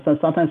So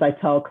sometimes I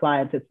tell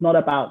clients, it's not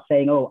about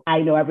saying, oh,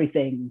 I know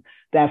everything,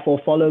 therefore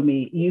follow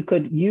me. You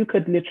could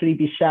literally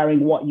be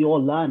sharing what you're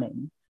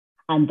learning,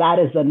 and that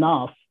is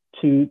enough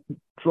to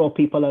draw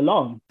people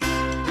along.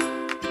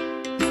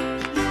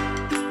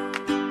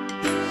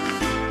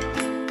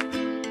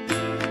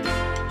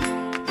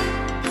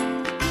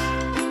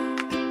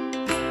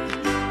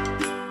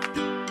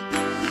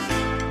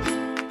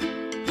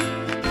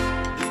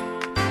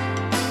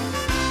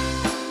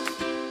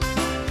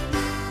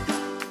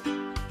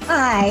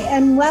 Hi,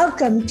 and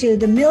welcome to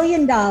the $1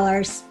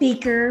 Million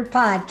Speaker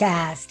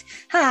Podcast.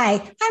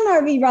 Hi, I'm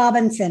Arvee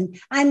Robinson.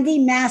 I'm the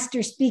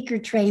Master Speaker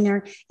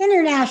Trainer,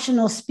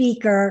 international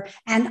speaker,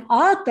 and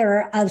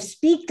author of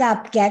Speak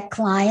Up, Get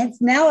Clients,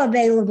 now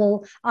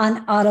available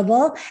on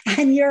Audible,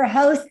 and your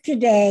host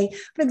today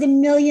for the $1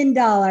 Million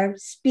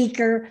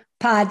Speaker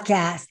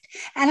Podcast.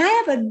 And I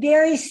have a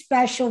very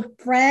special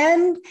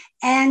friend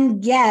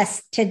and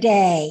guest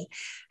today.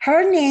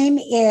 Her name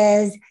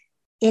is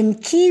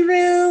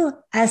Nkiru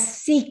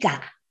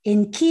Asika.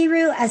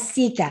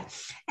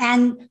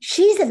 And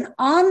she's an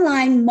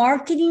online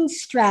marketing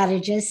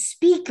strategist,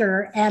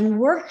 speaker, and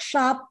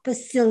workshop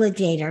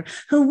facilitator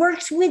who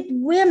works with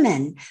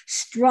women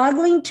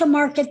struggling to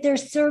market their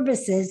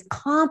services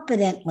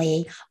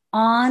confidently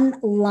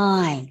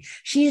online.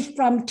 She's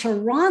from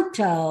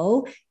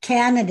Toronto,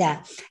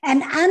 Canada.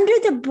 And under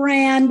the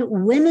brand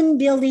Women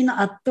Building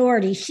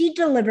Authority, she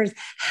delivers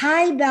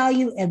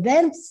high-value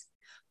events,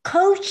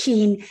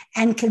 coaching,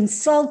 and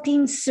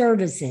consulting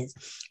services,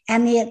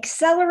 and the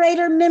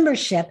Accelerator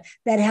membership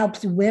that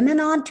helps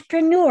women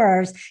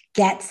entrepreneurs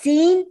get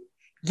seen,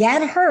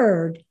 get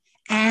heard,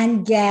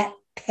 and get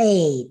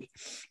paid.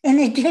 In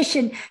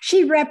addition,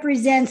 she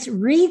represents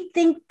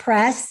Rethink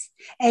Press,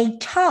 a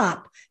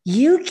top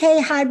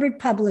UK hybrid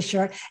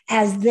publisher,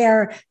 as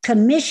their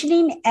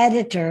commissioning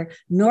editor,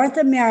 North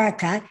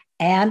America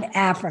and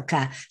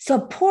Africa,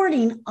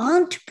 supporting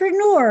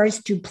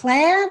entrepreneurs to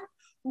plan,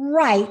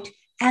 write,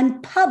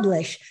 and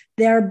publish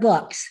their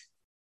books.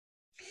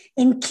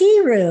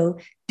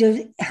 Nkiru,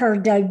 her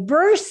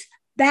diverse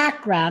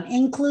background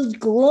includes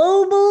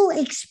global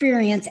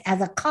experience as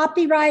a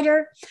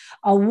copywriter,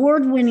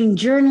 award-winning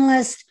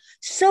journalist,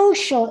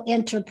 social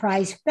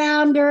enterprise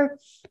founder,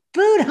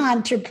 food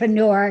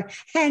entrepreneur,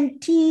 and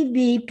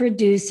TV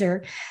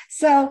producer.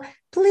 So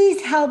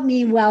please help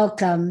me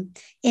welcome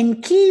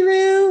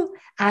Nkiru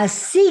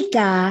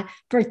Asika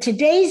for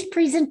today's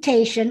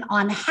presentation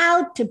on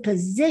how to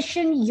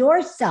position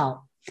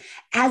yourself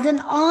as an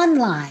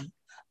online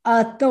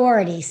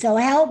authority. So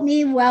help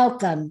me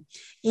welcome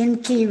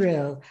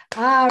Nkiru.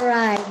 All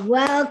right,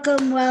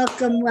 welcome.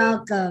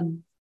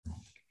 Welcome,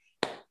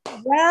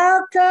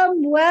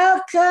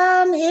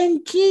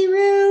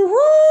 Nkiru.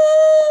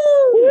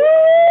 Woo!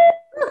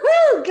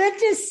 Woo-hoo! Good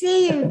to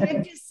see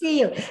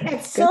you.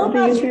 It's so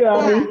much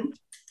fun.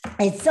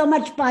 It's so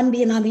much fun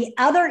being on the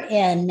other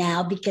end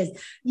now because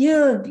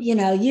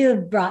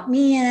you've brought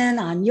me in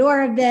on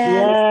your event.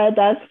 Yeah,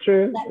 that's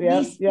true.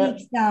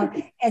 So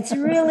it's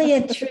really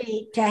a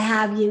treat to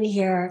have you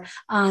here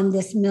on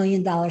this $1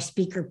 Million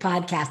Speaker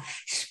Podcast.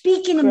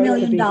 Speaking of $1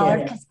 million,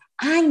 because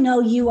I know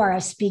you are a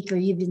speaker.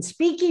 You've been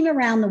speaking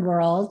around the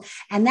world,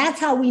 and that's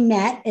how we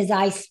met, as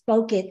I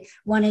spoke at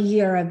one of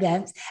your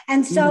events.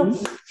 And so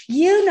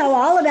you know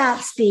all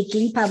about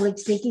speaking, public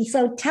speaking.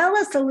 So tell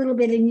us a little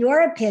bit, in your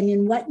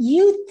opinion, what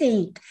you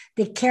think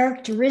the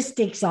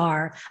characteristics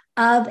are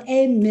of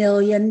a $1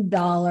 million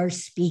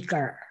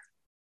speaker.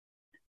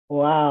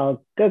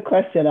 Wow, good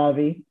question,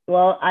 Arvee.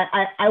 Well,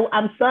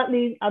 I'm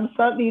certainly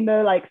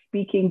no like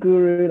speaking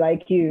guru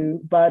like you,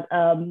 but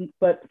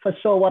for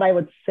sure, what I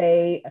would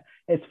say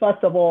is,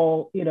 first of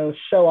all,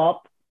 show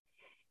up.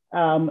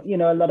 A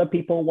lot of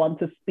people want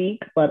to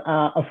speak, but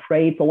are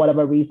afraid for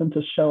whatever reason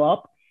to show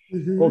up,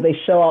 or they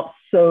show up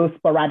so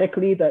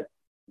sporadically that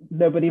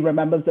nobody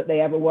remembers that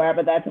they ever were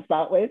ever there to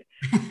start with.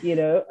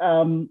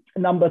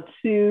 Number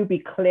two, be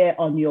clear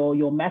on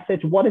your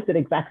message. What is it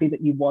exactly that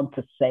you want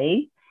to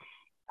say?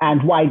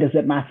 And why does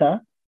it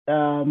matter?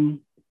 And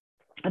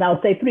I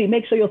would say three,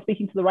 make sure you're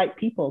speaking to the right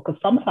people,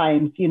 because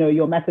sometimes,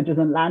 your message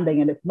isn't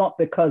landing, and it's not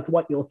because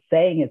what you're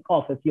saying is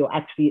off, it's you're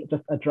actually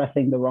just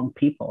addressing the wrong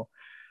people.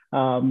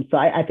 So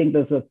I think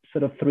those are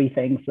sort of three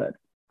things that.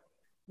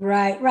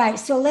 Right.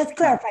 So let's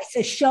clarify.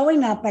 So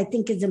showing up, I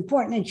think, is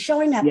important, and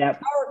showing up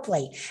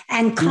powerfully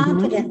and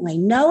confidently,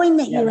 knowing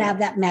that you have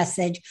that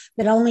message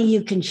that only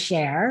you can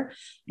share,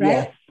 right?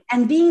 Yes.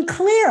 And being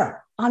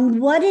clear on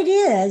what it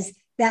is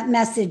that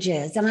message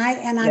is. And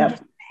I'm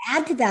just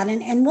add to that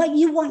and what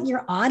you want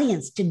your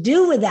audience to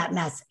do with that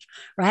message,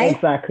 right?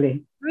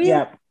 Exactly. Really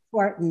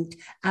important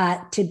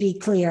to be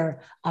clear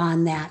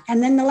on that.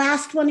 And then the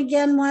last one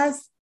again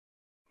was?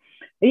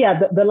 Yeah,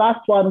 the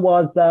last one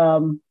was,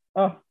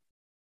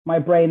 my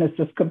brain is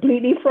just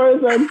completely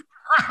frozen.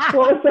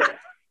 What was it?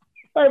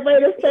 My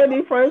brain is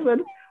totally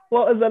frozen.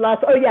 What was the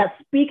last? Oh yeah,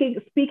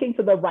 speaking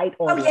to the right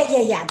audience.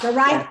 Oh yeah, the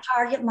right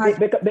target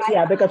market.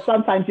 Because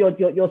sometimes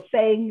you're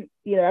saying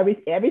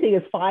everything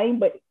is fine,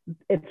 but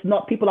it's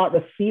not. People aren't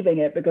receiving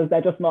it because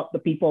they're just not the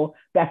people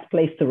best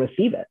placed to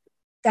receive it.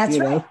 That's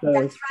you right. know, so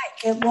That's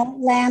right. It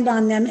won't land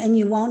on them, and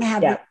you won't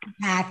have yeah, the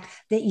impact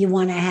that you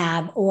want to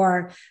have,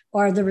 or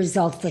the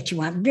results that you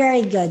want.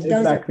 Very good.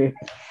 Those are exactly.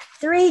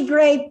 three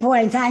great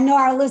points. I know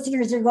our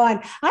listeners are going,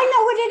 I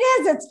know what it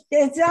is.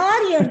 It's the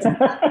audience.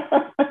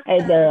 I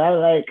know. I'm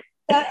like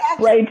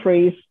brain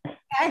freeze.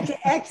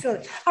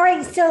 Excellent. All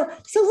right, so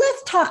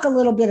let's talk a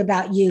little bit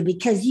about you,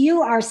 because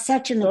you are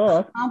such an Sure.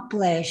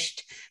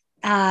 accomplished,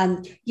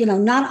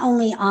 not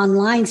only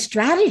online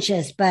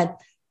strategist, but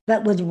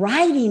with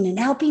writing and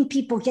helping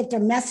people get their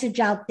message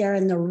out there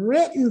in the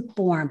written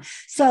form.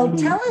 So Mhm.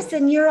 tell us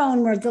in your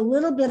own words a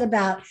little bit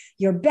about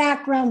your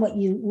background,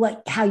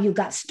 how you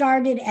got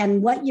started,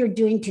 and what you're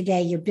doing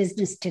today, your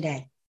business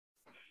today.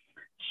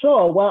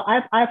 Sure. Well,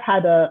 I've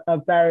had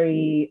a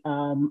very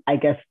I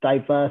guess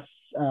diverse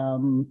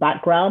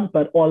background,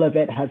 but all of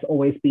it has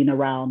always been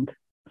around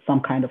some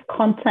kind of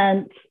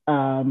content,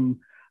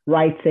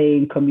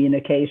 writing,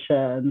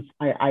 communications.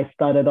 I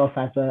started off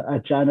as a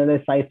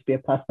journalist. I used to be a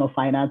personal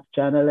finance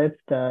journalist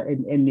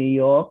in New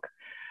York.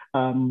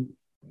 Um,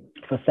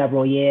 for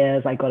several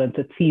years, I got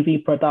into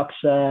TV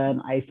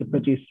production. I used to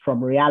produce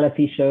from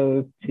reality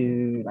shows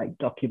to like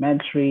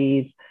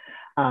documentaries.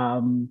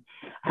 Um,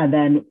 and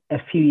then a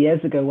few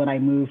years ago, when I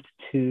moved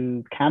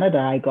to Canada,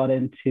 I got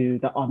into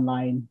the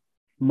online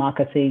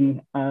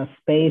marketing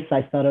space.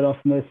 I started off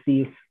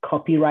mostly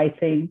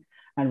copywriting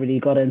and really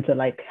got into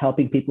like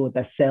helping people with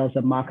their sales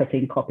and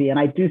marketing copy. And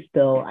I do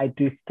still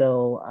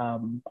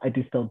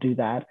do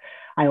that.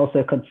 I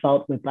also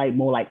consult with like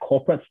more like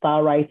corporate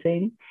style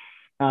writing.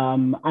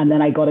 And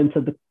then I got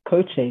into the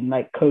coaching,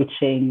 like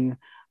coaching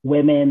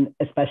women,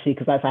 especially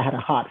because I had a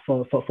heart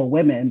for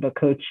women, but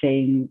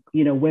coaching,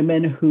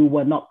 women who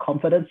were not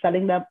confident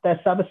selling their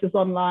services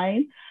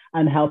online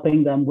and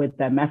helping them with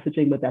their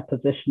messaging, with their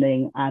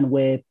positioning, and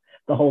with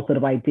the whole sort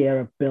of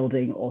idea of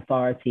building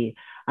authority.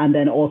 And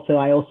then also,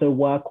 I also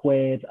work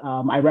with,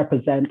 I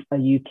represent a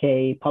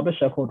UK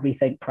publisher called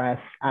Rethink Press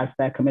as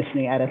their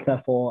commissioning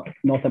editor for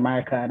North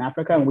America and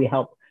Africa. And we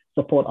help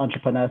support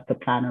entrepreneurs to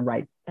plan and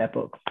write their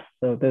books.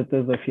 So those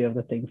are a few of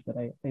the things that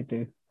I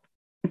do.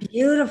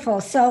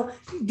 Beautiful. So,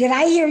 did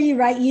I hear you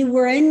right? You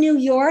were in New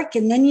York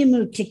and then you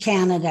moved to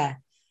Canada.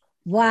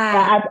 Wow.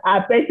 Yeah,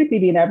 I've basically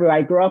been everywhere.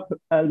 I grew up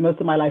most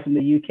of my life in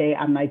the UK.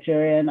 I'm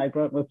Nigerian. I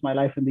grew up most of my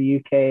life in the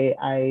UK.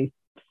 I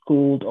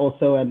schooled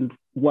also and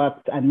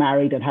worked and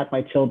married and had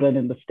my children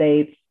in the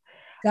States.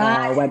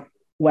 God.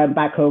 Went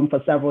back home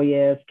for several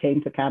years,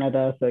 came to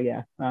Canada. So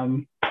yeah,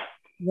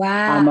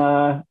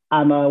 Wow.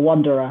 I'm a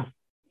wanderer.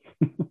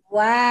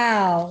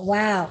 Wow.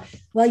 Wow.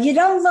 Well, you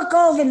don't look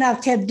old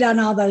enough to have done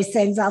all those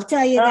things. I'll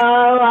tell you that.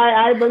 Oh,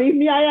 I believe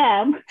me,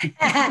 I am.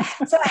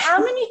 So, how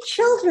many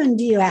children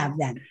do you have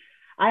then?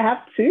 I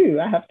have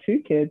two. I have two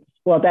kids.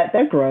 Well,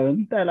 they're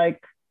grown. They're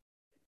like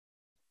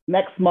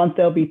next month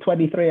they'll be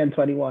 23 and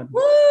 21.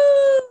 Woo!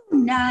 So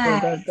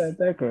Nice.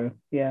 they're grown.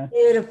 Yeah.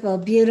 Beautiful,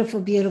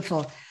 beautiful,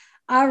 beautiful.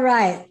 All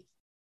right.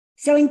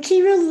 So,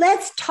 Nkiru,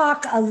 let's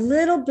talk a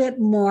little bit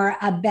more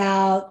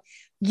about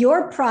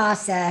your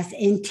process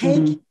in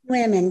taking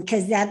women,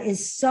 because that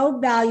is so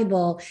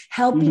valuable,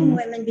 helping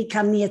women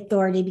become the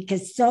authority,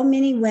 because so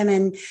many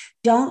women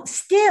don't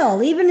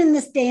still, even in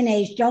this day and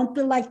age, don't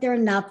feel like they're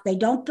enough. They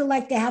don't feel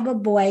like they have a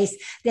voice.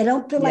 They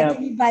don't feel like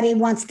anybody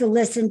wants to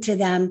listen to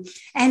them.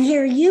 And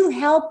here you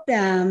help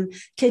them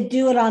to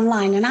do it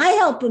online. And I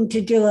help them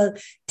to do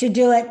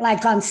it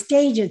like on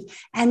stages,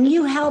 and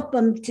you help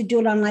them to do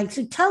it online.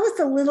 So tell us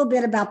a little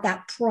bit about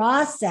that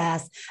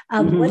process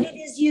of what it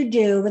is you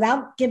do,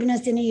 without giving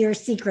us any of your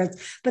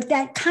secrets, but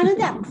that kind of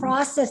that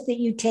process that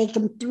you take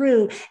them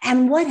through,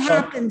 and what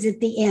happens at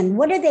the end.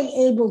 What are they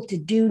able to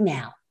do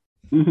now?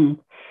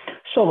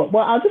 Sure.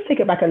 Well, I'll just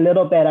take it back a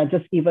little bit and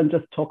just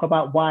talk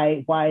about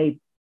why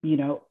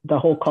the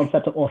whole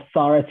concept of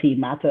authority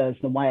matters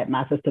and why it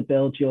matters to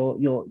build your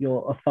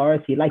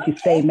authority. Like you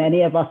say,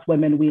 many of us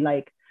women,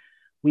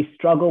 we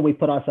struggle, we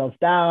put ourselves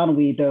down,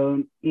 we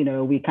don't,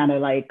 we kind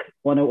of like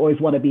always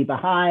want to be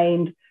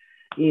behind.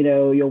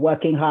 You're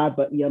working hard,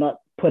 but you're not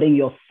putting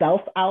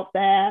yourself out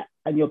there,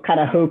 and you're kind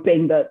of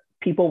hoping that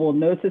people will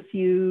notice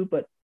you,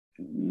 but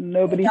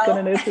nobody's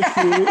going to notice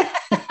you.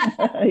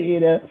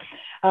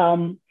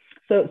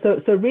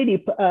 So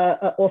really,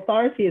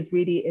 authority is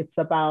really, it's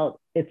about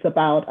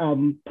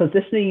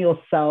positioning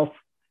yourself,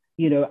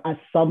 as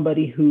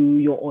somebody who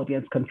your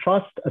audience can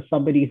trust, as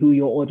somebody who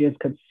your audience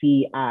can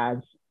see as,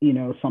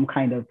 some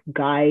kind of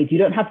guide. You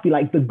don't have to be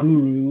like the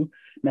guru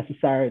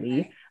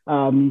necessarily.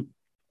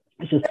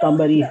 It's just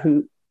somebody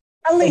who,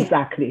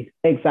 exactly.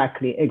 And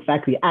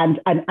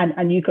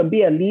you can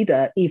be a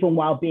leader even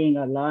while being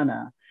a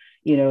learner.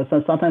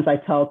 So sometimes I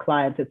tell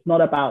clients, it's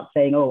not about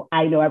saying, oh,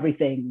 I know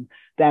everything,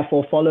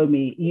 therefore follow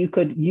me. You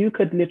could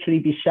literally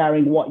be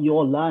sharing what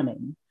you're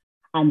learning,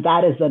 and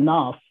that is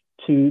enough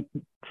to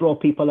draw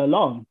people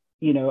along,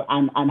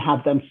 and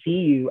have them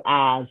see you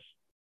as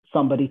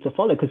somebody to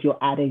follow, because you're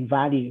adding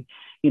value,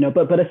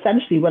 but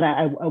essentially when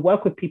I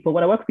work with people,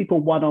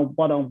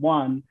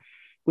 one-on-one,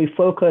 we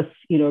focus,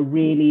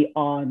 really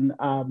on,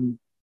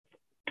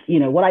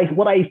 what I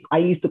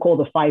used to call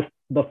the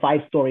the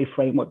 5-story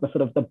framework, the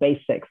sort of the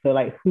basics. So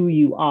like who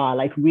you are,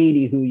 like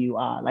really who you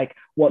are, like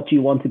what do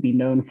you want to be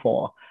known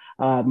for?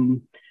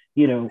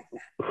 You know,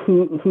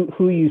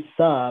 who you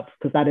serve,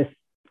 because that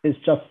is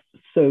just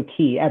so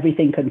key.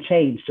 Everything can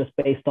change just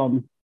based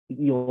on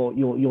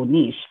your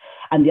niche.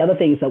 And the other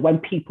thing is that when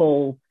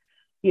people,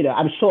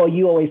 I'm sure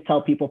you always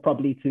tell people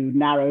probably to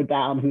narrow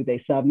down who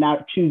they serve,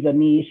 now choose a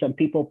niche, and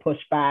people push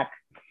back.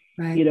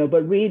 Right.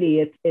 But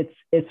really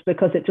it's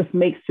because it just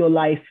makes your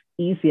life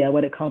easier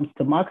when it comes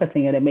to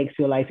marketing, and it makes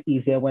your life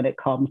easier when it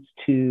comes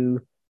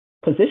to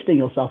positioning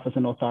yourself as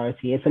an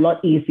authority. It's a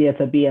lot easier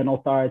to be an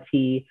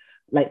authority.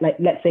 Like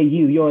let's say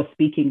you're a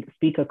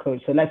speaker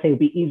coach. So let's say it'd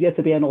be easier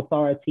to be an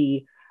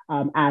authority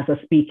as a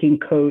speaking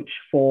coach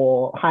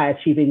for high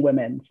achieving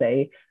women,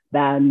 say,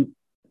 than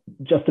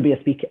just to be a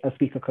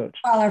speaker coach.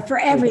 Well, or for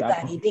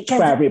everybody, because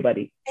for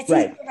everybody, it's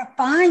right? Easier to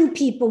find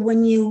people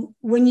when you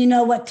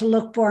know what to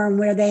look for and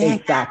where they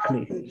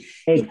exactly. hang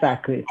out.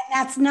 Exactly. And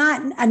that's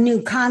not a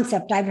new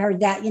concept. I've heard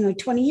that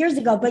 20 years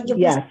ago, but you'll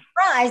be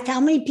surprised how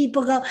many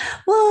people go,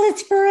 well,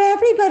 it's for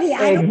everybody.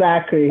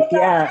 Exactly.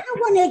 I don't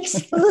want to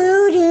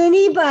exclude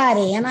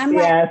anybody. And I'm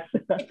like,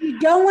 if you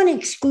don't want to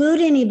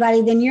exclude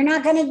anybody, then you're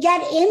not going to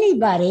get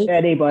anybody.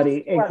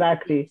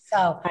 Exactly.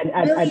 So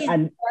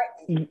and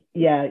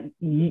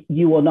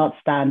you will not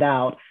stand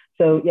out.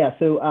 So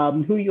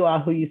who you are,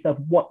 who you serve,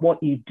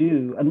 what you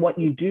do, and what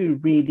you do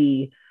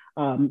really,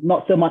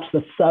 not so much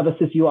the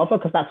services you offer,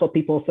 because that's what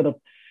people sort of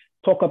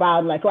talk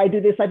about, like, oh, I do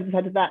this, I do this,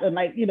 I do that, and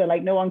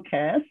like no one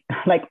cares.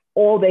 Like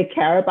all they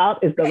care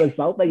about is the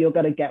result that you're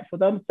going to get for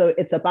them. So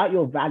it's about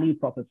your value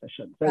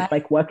proposition. So it's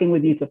like working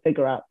with you to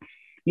figure out,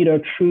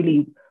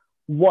 truly,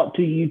 what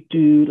do you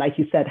do? Like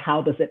you said,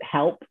 how does it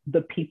help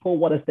the people?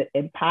 What is the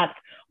impact?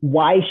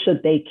 Why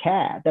should they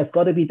care? There's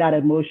got to be that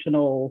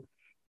emotional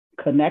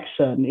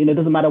connection. It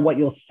doesn't matter what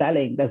you're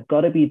selling. There's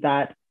got to be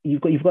that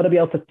you've got to be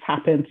able to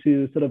tap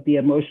into sort of the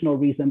emotional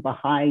reason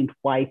behind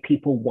why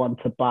people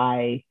want to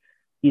buy,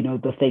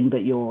 the thing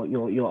that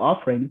you're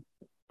offering.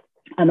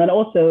 And then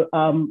also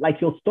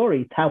like your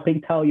story,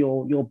 helping tell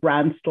your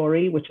brand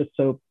story, which is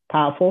so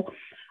powerful.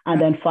 And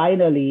then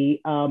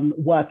finally,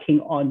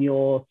 working on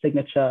your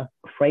signature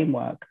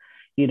framework.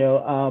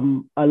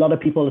 A lot of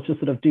people just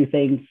sort of do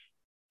things,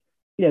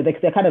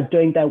 they're kind of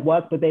doing their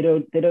work, but they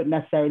don't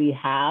necessarily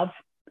have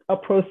a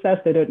process.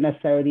 They don't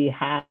necessarily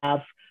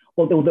have,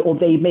 or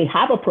they may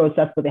have a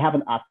process, but they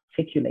haven't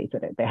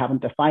articulated it. They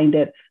haven't defined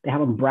it. They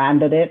haven't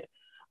branded it.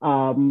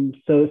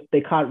 So they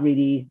can't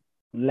really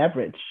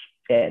leverage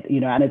it,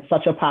 and it's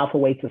such a powerful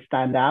way to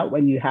stand out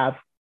when you have,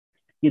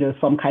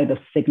 some kind of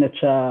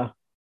signature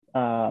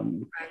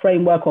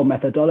framework or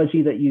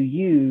methodology that you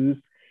use.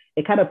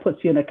 It kind of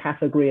puts you in a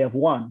category of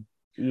one,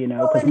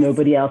 because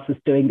nobody else is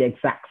doing the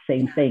exact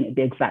same thing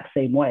the exact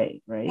same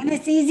way, right? And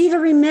it's easy to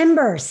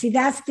remember. See,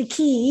 that's the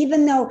key.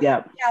 Even though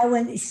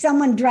when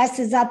someone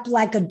dresses up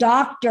like a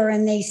doctor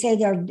and they say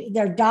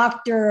they're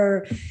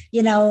doctor,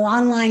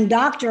 online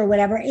doctor or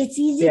whatever, it's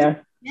easy to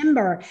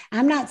remember.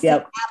 I'm not saying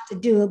you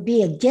have to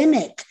be a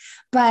gimmick,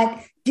 but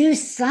do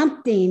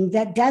something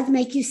that does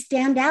make you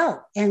stand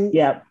out. And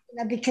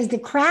because the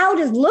crowd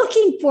is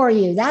looking for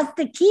you. That's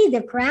the key.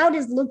 The crowd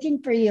is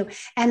looking for you,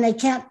 and they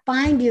can't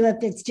find you if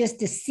it's just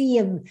a sea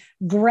of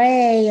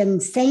gray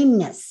and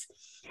sameness.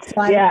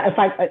 So in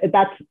fact,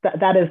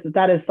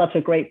 that is such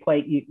a great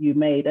point you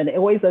made, and it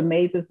always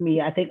amazes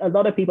me. I think a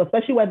lot of people,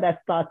 especially when they're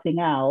starting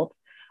out,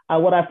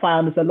 what I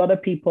found is a lot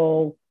of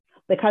people,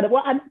 they kind of,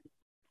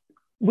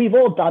 we've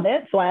all done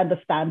it, so I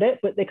understand it,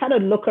 but they kind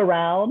of look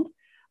around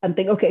and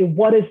think, okay,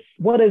 what is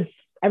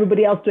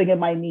everybody else doing in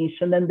my niche?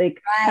 And then they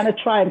kind of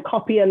try and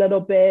copy a little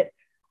bit.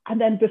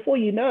 And then before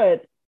you know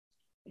it,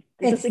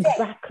 it's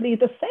exactly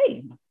the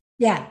same.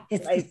 Yeah,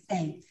 it's the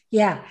same.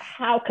 Yeah.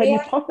 How can you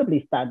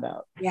possibly stand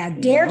out? Yeah,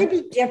 dare to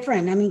be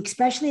different. I mean,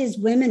 especially as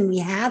women, we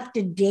have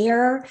to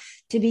dare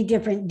to be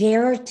different,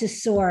 dare to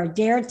soar,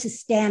 dare to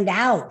stand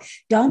out.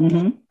 Don't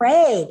be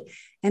afraid.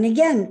 And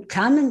again,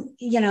 come and,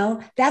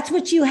 that's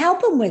what you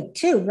help them with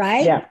too,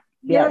 right? Yeah.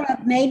 You're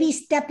maybe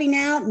stepping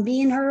out and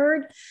being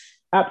heard.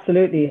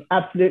 Absolutely. I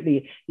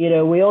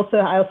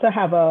also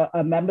have a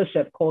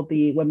membership called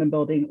the Women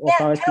Building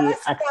Authority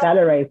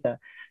Accelerator.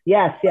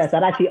 Yes.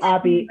 And actually,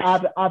 Avi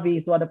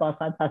is one of our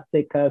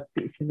fantastic,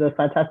 she's a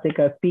fantastic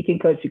speaking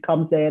coach. She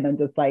comes in and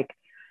just like,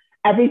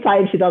 every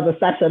time she does a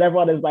session,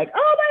 everyone is like,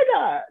 oh my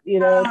God,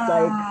 it's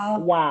like,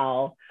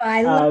 wow.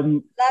 I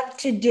love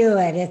to do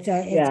it. It's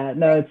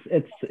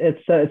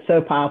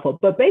so powerful.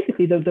 But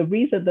basically the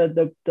reason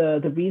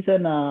the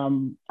reason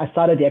I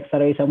started the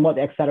accelerator and what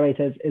the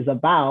accelerator is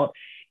about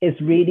is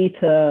really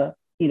to,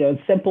 in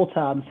simple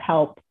terms,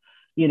 help,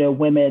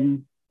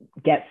 women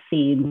get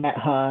seen, get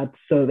heard,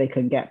 so they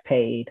can get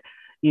paid.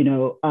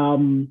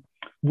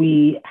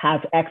 We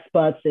have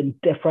experts in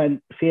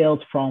different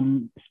fields,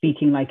 from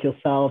speaking like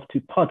yourself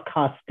to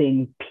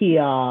podcasting,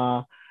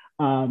 PR,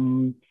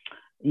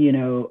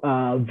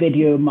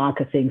 video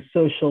marketing,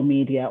 social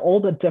media, all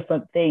the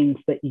different things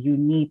that you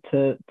need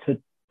to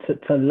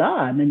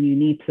learn and you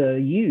need to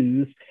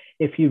use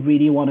if you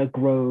really want to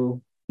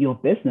grow your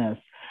business.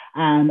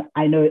 And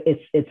I know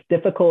it's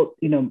difficult.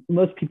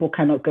 Most people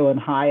cannot go and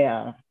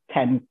hire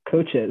 10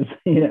 coaches,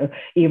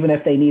 even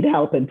if they need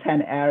help in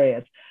 10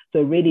 areas.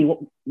 So really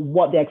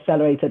what the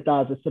accelerator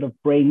does is sort of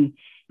bring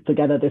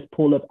together this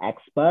pool of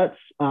experts.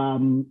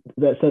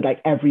 So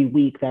like every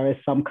week there is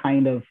some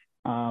kind of,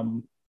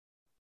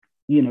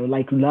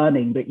 like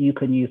learning that you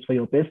can use for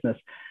your business.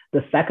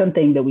 The second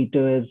thing that we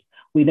do is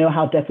we know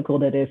how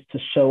difficult it is to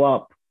show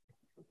up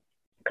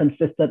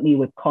consistently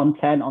with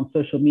content on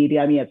social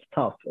media. I mean, it's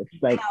tough. It's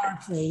like,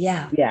 powerfully,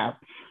 yeah,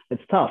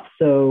 it's tough.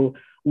 So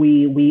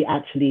we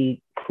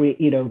actually create,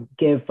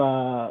 give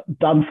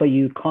done for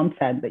you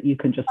content that you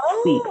can just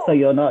tweak. So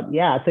you're not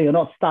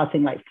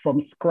starting like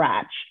from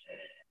scratch,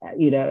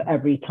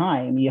 every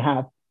time. You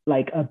have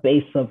like a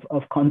base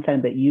of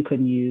content that you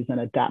can use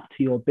and adapt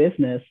to your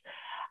business.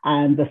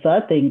 And the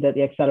third thing that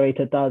the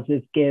accelerator does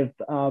is give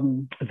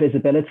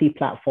visibility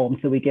platforms.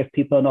 So we give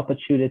people an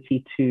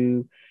opportunity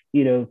to,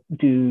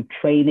 do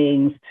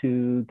trainings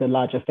to the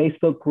larger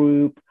Facebook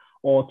group,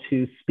 or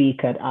to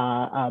speak at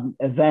our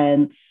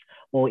events,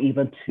 or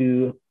even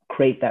to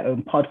create their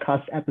own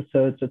podcast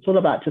episodes. So it's all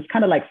about just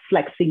kind of like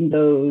flexing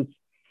those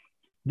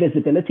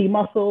visibility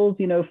muscles,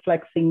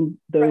 flexing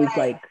those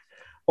like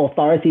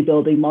authority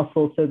building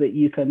muscles so that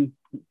you can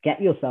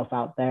get yourself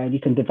out there and you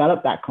can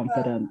develop that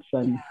confidence.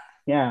 And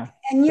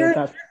and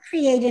you're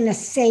creating a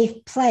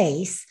safe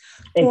place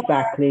for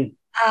exactly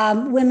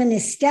women to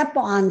step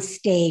on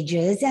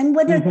stages, and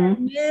whether they're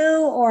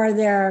new or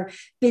they're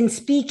been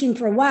speaking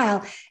for a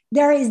while,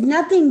 there is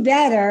nothing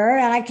better,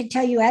 and I can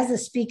tell you as a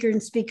speaker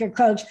and speaker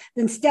coach,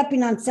 than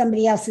stepping on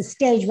somebody else's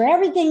stage where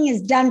everything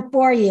is done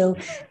for you.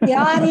 The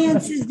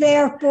audience is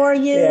there for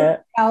you. Yeah.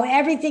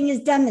 Everything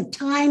is done, the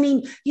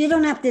timing. You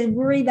don't have to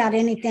worry about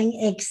anything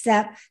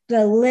except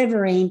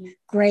delivering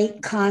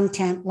great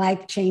content,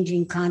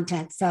 life-changing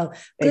content. So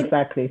good.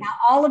 Exactly. Now,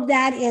 all of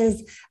that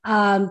is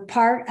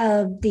part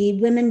of the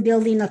Women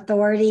Building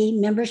Authority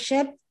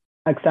membership.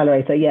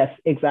 Accelerator. Yes,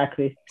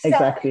 exactly.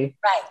 Exactly.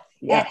 Right.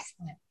 Yeah.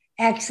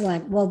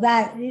 Excellent. Well,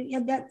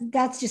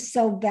 that's just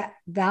so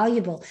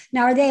valuable.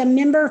 Now, are they a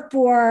member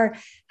for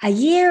a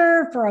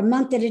year, for a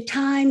month at a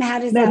time? How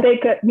does that? They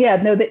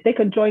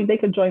could join. They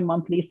could join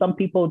monthly. Some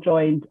people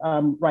joined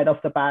right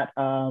off the bat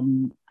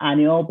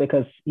annual,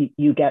 because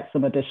you get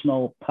some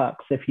additional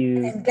perks if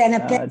you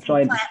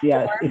join.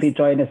 Yeah, if you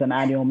join as an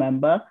annual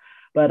member.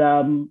 But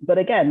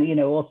again,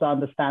 also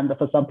understand that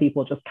for some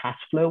people, just cash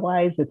flow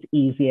wise, it's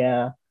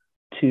easier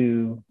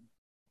to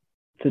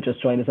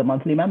just join as a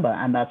monthly member,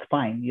 and that's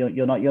fine.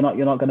 You're not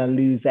going to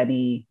lose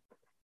any,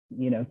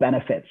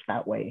 benefits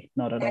that way.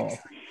 Not at all.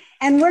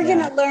 And we're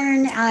going to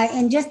learn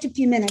in just a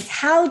few minutes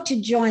how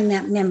to join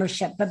that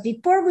membership. But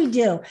before we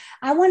do,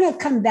 I want to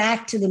come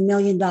back to the $1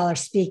 Million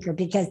Speaker,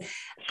 because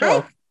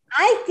sure.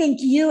 I think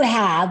you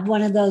have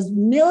one of those $1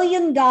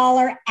 million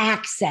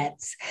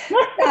accents.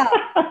 So,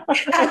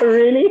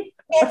 really?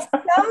 It's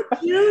so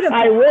beautiful.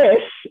 I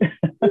wish.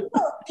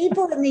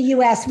 People in the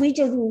U.S., we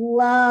just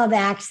love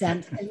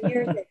accents, and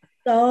yours is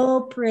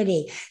so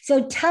pretty.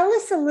 So tell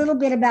us a little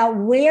bit about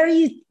where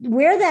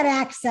that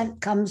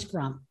accent comes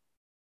from.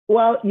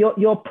 Well,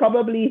 you're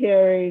probably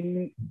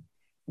hearing,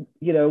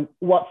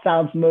 what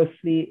sounds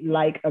mostly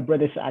like a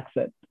British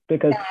accent,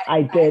 because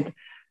I did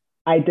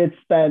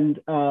spend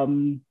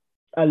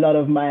a lot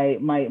of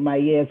my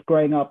years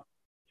growing up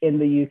in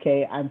the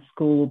UK and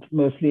schooled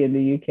mostly in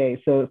the UK.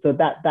 So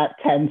that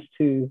tends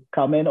to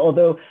come in,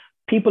 although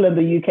people in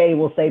the UK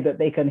will say that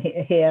they can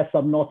hear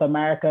some North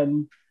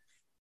American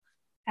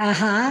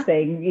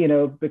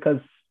thing, because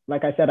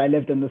like I said, I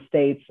lived in the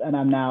States and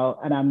I'm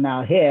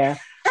now here,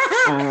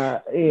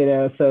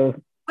 so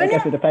I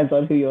guess it depends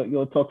on who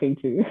you're talking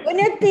to. Wouldn't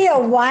it be a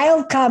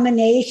wild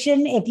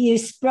combination if you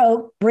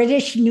spoke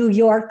British New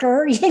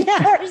Yorker,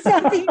 or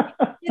something?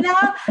 I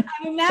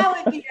mean,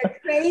 that would be a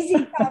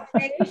crazy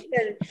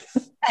combination.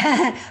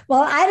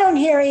 Well, I don't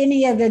hear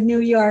any of the New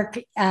York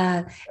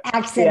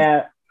accent.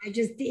 Yeah. I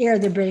just hear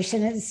the British,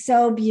 and it's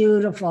so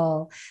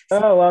beautiful.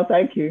 Oh, well,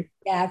 thank you.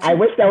 Yeah, I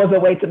wish there was a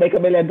way to make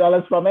 $1 million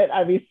from it.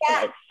 I mean,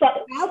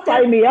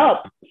 sign me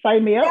up.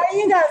 Sign me up.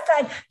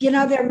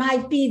 There there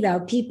might be, though,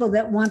 people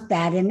that want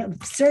that,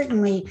 and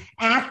certainly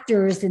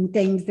actors and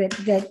things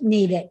that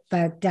need it.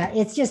 But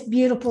it's just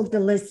beautiful to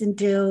listen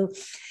to.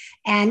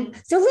 And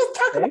so let's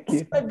talk about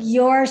some of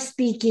your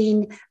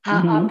speaking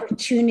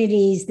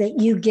opportunities that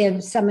you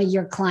give some of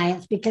your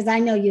clients, because I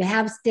know you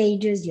have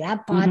stages, you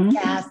have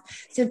podcasts.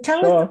 So tell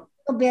us a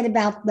little bit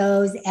about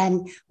those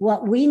and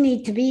what we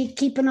need to be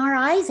keeping our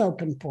eyes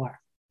open for.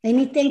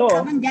 Anything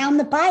coming down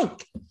the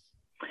pike?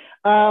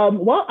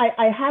 Well,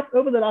 I have,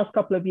 over the last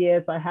couple of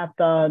years, I have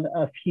done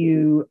a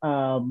few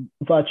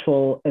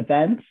virtual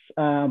events.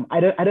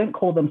 I don't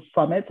call them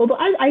summits, although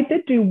I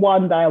did do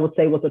one that I would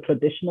say was a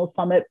traditional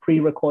summit,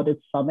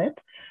 pre-recorded summit,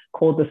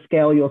 called the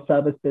Scale Your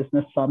Service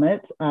Business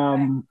Summit,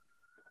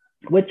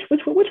 which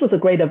was a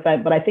great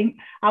event. But I think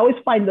I always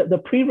find that the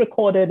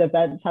pre-recorded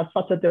events have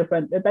such a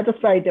different, they're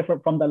just very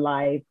different from the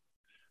live.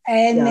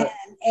 Even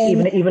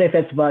if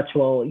it's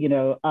virtual,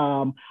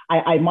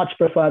 I much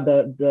prefer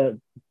the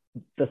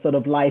the sort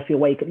of live feel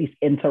where you can at least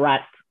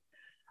interact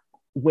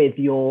with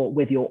your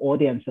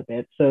audience a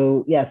bit.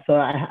 So yeah, so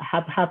I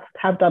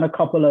have done a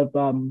couple of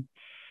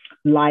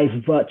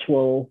live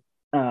virtual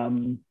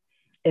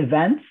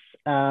events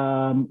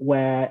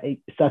where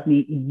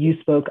certainly you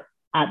spoke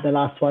at the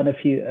last one a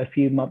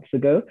few months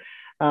ago.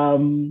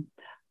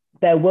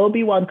 There will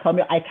be one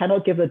coming. I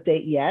cannot give a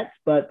date yet,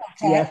 but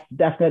yes,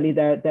 definitely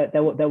there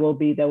will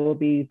be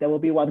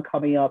one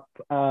coming up.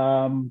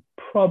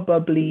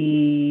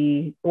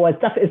 Probably, well,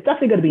 it's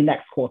definitely going to be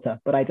next quarter,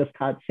 but I just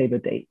can't say the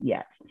date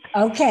yet.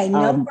 Okay,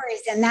 no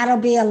worries, and that'll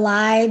be a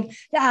live,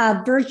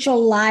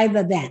 virtual live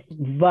event.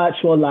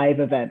 Virtual live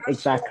event,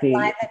 exactly.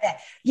 Live event.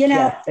 You know,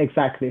 yes,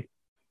 exactly.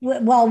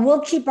 Well,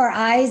 we'll keep our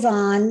eyes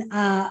on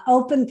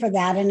open for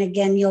that, and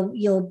again,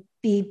 you'll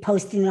be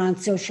posting it on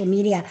social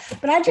media.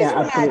 But I just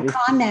want to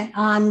comment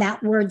on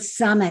that word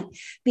summit,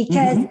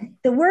 because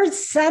the word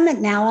summit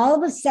now, all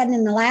of a sudden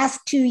in the last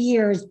 2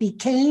 years,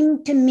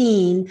 became to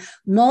mean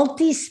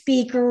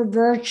multi-speaker,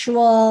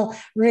 virtual,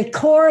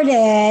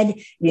 recorded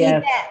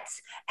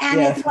events. And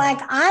it's like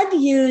I've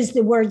used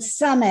the word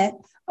summit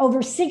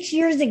over 6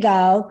 years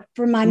ago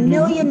for my $1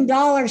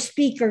 million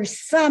speaker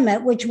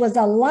summit, which was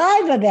a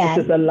live event.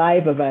 Which is a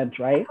live event,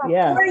 right? For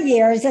 4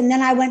 years. And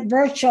then I went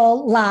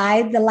virtual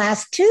live the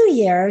last 2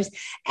 years.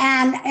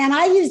 And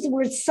I used the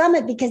word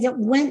summit because it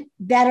went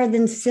better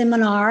than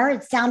seminar.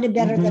 It sounded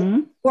better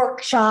than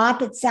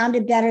workshop. It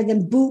sounded better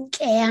than boot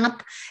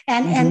camp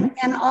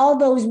and all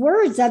those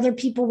words other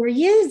people were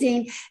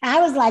using. And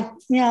I was like,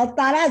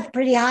 thought I was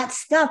pretty hot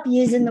stuff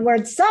using the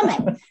word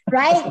summit,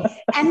 right?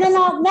 And then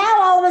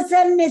now all of a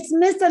sudden it's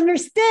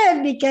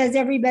misunderstood because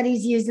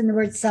everybody's using the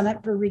word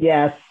summit for recruiting.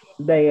 Yes,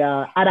 they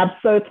are. And I'm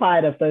so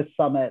tired of those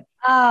summits.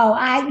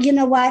 Oh, you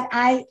know what?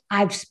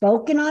 I've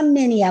spoken on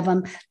many of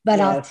them, but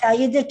I'll tell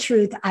you the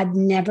truth. I've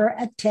never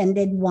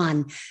attended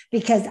one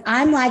because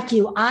I'm like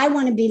you. I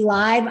want to be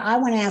live. I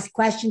want to ask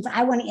questions.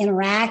 I want to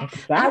interact.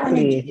 Exactly. I want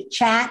to do the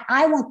chat.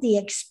 I want the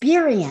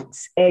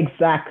experience.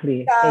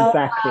 Exactly. So,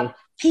 exactly.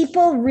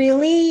 People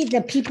really,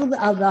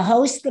 the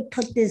hosts that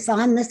put this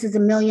on, this is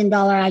 $1 million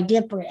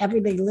idea for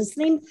everybody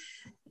listening.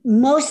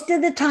 Most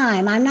of the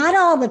time, I'm not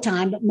all the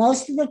time, but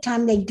most of the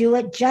time they do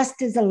it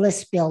just as a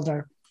list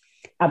builder.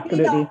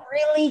 Absolutely. They don't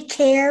really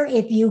care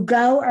if you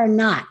go or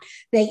not.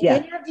 They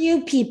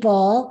interview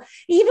people,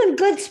 even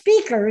good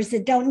speakers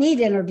that don't need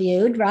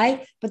interviewed,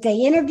 right? But they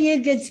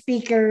interview good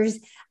speakers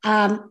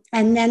and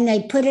then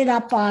they put it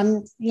up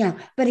on,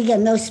 but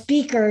again, those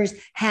speakers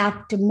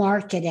have to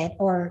market it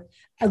or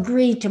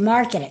agree to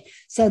market it.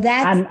 So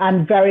that's...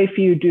 And very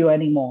few do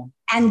anymore.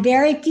 And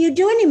very few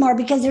do anymore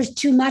because there's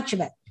too much of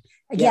it.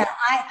 Yeah,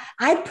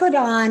 I put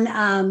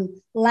on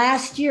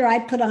last year, I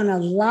put on a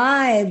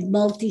live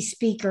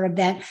multi-speaker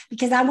event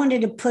because I wanted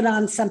to put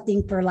on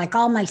something for like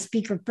all my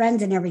speaker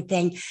friends and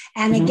everything.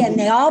 And again,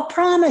 they all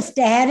promised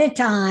ahead of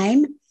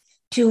time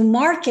to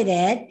market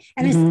it.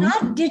 And it's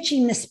not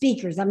ditching the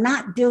speakers. I'm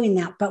not doing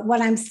that. But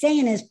what I'm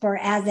saying is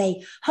as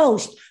a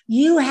host,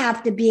 you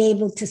have to be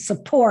able to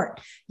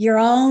support your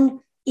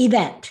own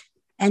event.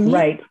 And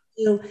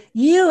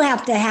you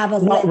have to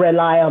have not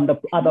rely on the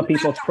other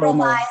people's promo.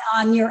 Rely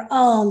on your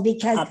own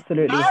because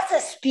as a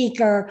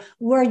speaker,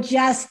 we're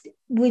just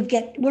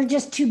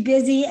too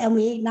busy, and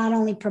we not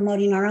only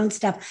promoting our own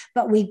stuff,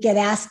 but we get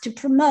asked to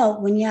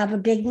promote when you have a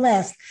big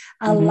list,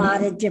 a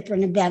lot of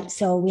different events.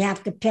 So we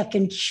have to pick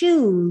and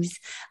choose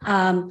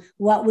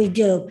what we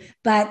do.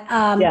 But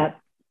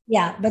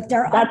but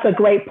that's a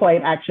great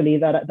point, actually,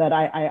 that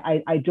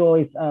I do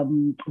always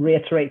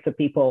reiterate to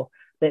people.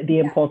 The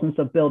importance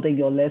of building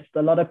your list.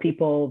 A lot of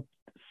people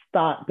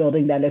start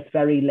building their list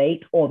very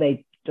late, or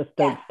they just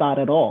don't start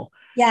at all.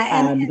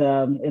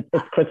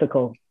 It's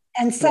critical.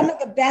 And some of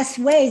the best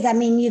ways, I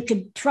mean, you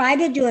could try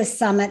to do a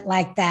summit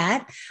like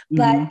that,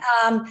 but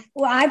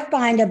I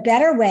find a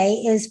better way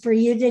is for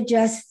you to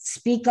just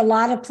speak a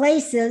lot of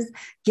places,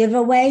 give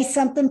away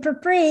something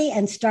for free,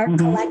 and start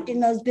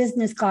collecting those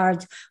business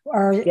cards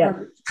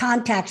or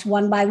contacts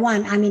one by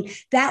one. I mean,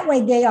 that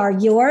way they are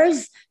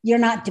yours. You're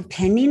not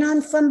depending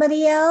on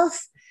somebody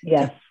else.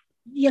 Yes.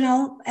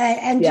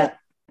 Just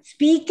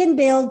speak and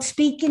build,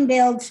 speak and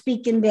build,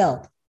 speak and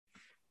build.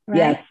 Right?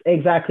 Yes,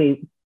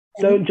 exactly.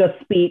 Don't just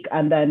speak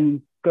and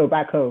then go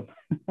back home.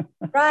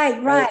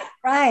 Right.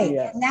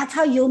 Yeah. And that's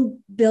how you'll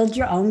build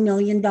your own $1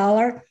 million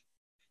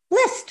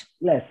list.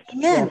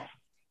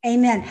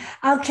 Amen.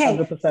 Okay.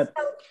 100%. So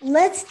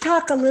let's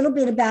talk a little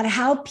bit about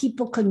how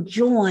people can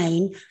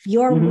join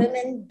your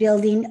Women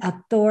Building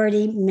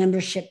Authority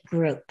membership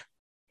group.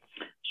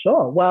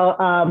 Sure. Well,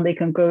 they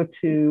can go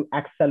to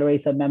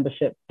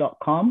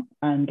acceleratormembership.com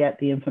and get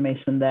the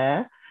information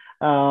there.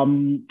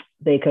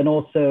 They can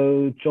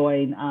also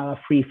join our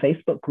free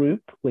Facebook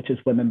group, which is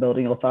Women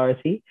Building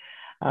Authority,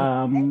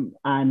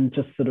 and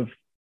just sort of,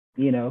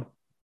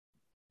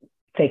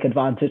 take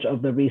advantage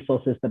of the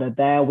resources that are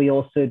there. We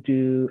also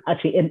do,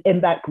 actually,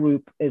 in that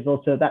group is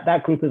also,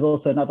 that group is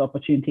also another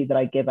opportunity that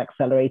I give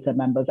Accelerator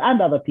members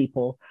and other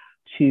people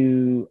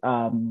to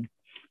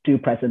do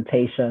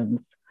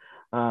presentations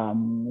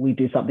We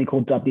do something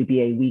called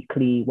WBA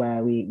Weekly,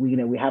 where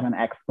we have an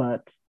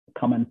expert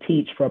come and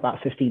teach for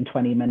about 15,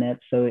 20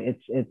 minutes. So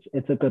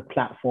it's a good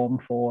platform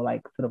for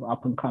like sort of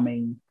up and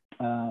coming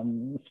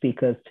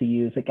speakers to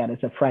use. Again,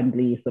 it's a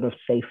friendly, sort of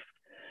safe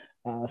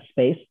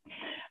space.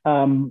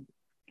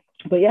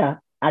 But yeah,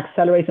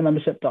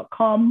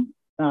 acceleratormembership.com.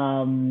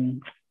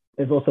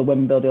 There's also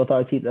Women Build the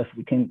Authority. That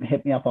you can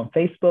hit me up on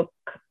Facebook,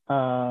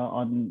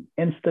 on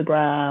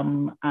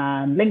Instagram,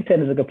 and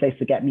LinkedIn is a good place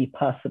to get me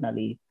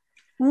personally.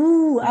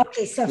 Ooh,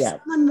 okay. So if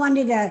someone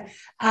wanted to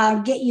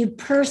get you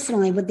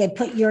personally, would they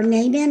put your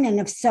name in? And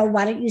if so,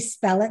 why don't you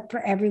spell it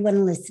for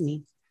everyone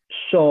listening?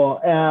 Sure.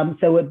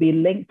 So it would be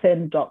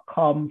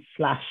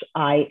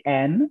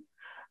linkedin.com/IN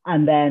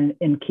and then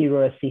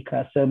Nkiru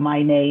Asika. So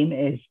my name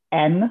is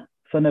N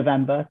for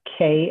November,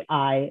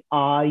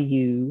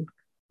 KIRU,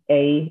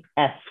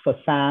 AS for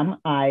Sam,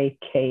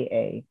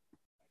 IKA.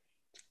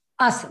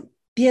 Awesome.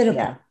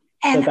 Beautiful. Yeah.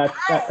 And so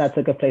that's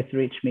a good place to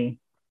reach me.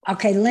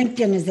 Okay.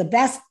 LinkedIn is the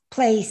best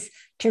place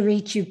to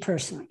reach you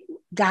personally.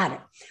 Got it.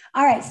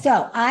 All right.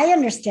 So I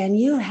understand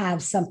you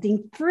have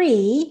something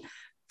free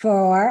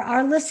for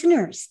our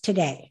listeners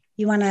today.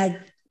 You want to?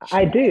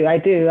 I do. I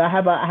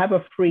have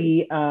a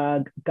free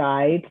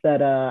guide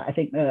that I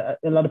think a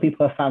lot of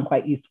people have found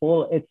quite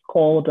useful. It's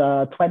called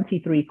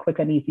 23 Quick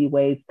and Easy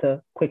Ways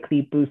to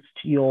Quickly Boost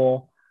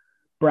Your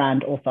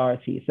Brand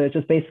Authority. So it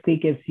just basically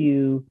gives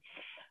you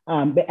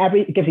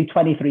it gives you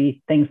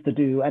 23 things to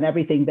do, and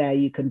everything there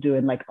you can do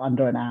in like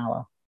under an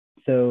hour.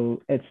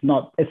 So it's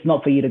not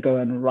for you to go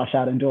and rush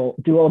out and do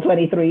all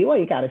 23. Well,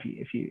 you can if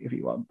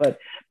you want, but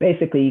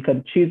basically you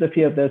can choose a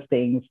few of those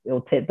things.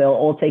 They'll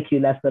all take you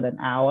less than an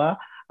hour,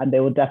 and they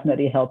will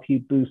definitely help you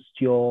boost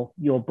your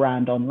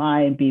brand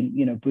online,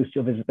 boost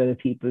your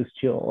visibility,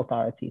 boost your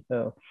authority.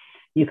 So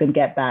you can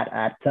get that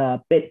at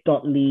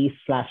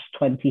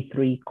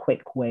bit.ly/23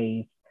 quick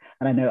ways.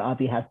 And I know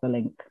Avi has the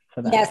link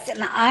for that. Yes,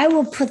 and I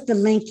will put the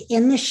link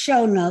in the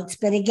show notes.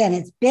 But again,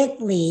 it's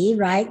bit.ly,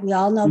 right? We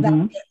all know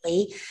about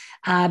bit.ly,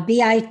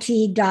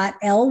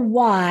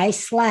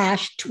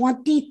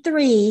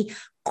 bit.ly/23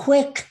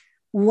 quick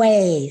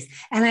ways.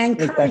 And I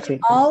encourage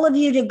all of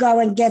you to go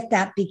and get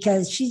that,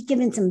 because she's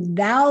given some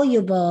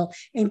valuable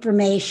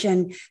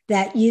information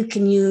that you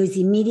can use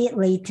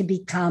immediately to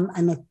become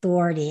an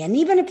authority. And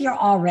even if you're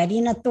already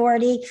an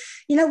authority,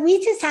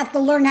 we just have to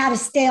learn how to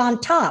stay on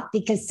top,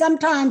 because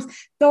sometimes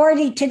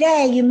authority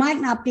today, you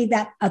might not be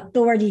that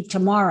authority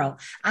tomorrow.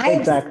 I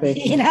have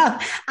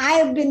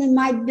been in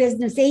my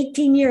business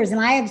 18 years,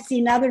 and I have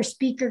seen other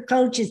speaker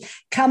coaches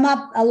come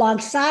up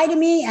alongside of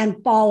me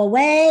and fall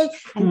away,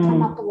 and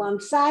come up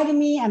alongside of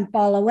me and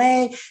fall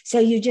away. So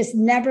you just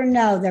never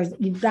know.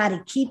 You've got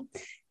to keep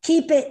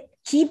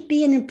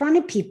being in front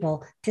of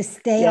people to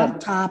stay on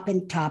top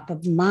and top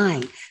of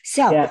mind.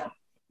 So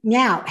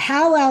now,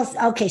 how else?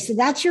 Okay, so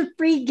that's your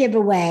free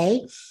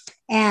giveaway.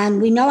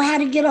 And we know how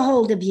to get a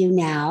hold of you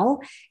now.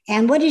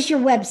 And what is your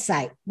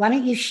website? Why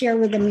don't you share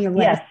with them your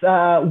website?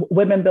 Yes,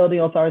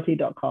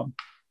 womenbuildingauthority.com.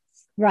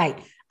 Right.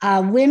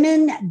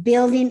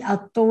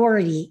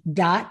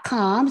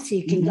 Womenbuildingauthority.com. So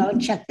you can go and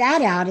check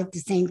that out at the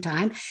same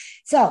time.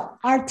 So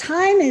our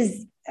time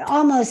is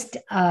almost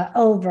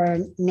over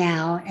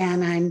now.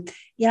 And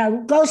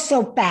it goes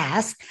so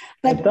fast.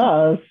 But it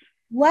does.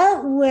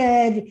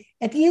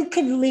 If you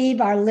could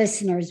leave our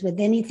listeners with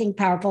anything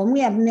powerful, and we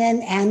have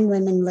men and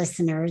women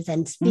listeners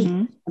and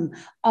speakers from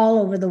all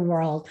over the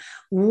world,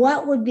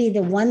 what would be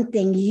the one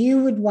thing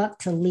you would want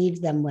to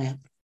leave them with?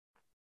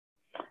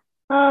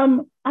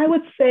 I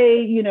would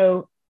say,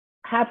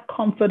 have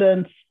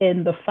confidence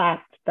in the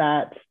fact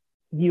that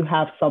you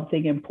have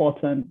something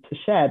important to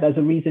share. There's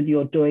a reason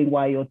you're doing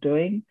what you're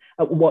doing.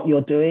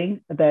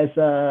 There's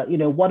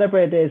whatever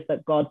it is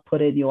that God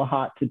put in your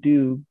heart to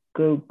do,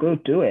 go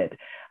do it.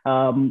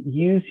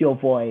 Use your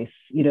voice.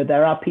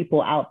 There are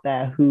people out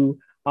there who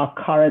are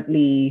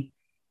currently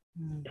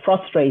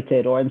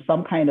frustrated or in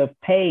some kind of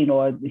pain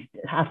or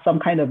have some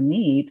kind of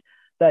need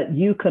that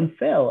you can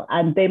fill,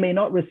 and they may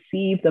not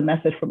receive the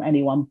message from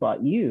anyone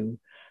but you.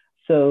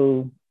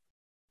 So,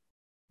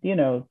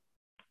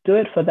 do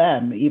it for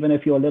them, even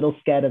if you're a little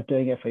scared of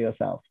doing it for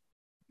yourself.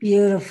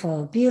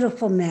 Beautiful,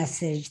 beautiful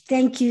message.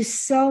 Thank you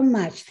so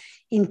much,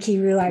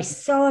 Nkiru. I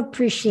so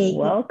appreciate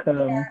you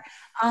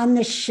on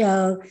the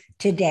show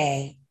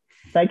today.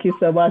 Thank you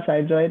so much. I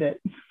enjoyed it.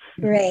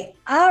 Great.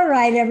 All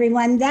right,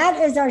 everyone. That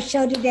is our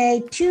show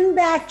today. Tune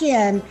back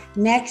in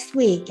next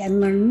week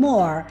and learn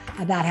more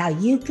about how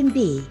you can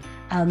be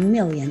a $1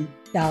 million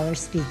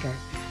speaker.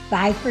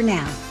 Bye for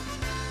now.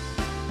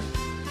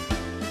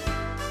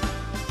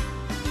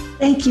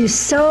 Thank you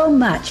so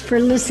much for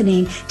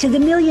listening to the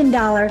 $1 Million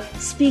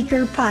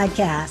Speaker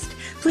Podcast.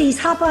 Please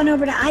hop on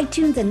over to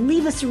iTunes and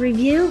leave us a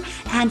review,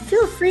 and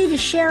feel free to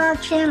share our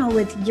channel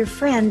with your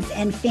friends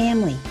and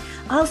family.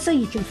 Also,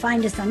 you can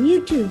find us on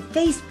YouTube,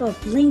 Facebook,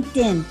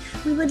 LinkedIn.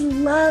 We would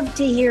love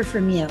to hear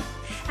from you.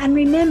 And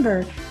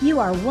remember, you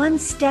are one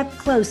step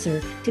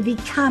closer to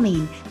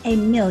becoming a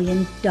 $1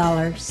 million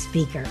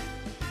speaker.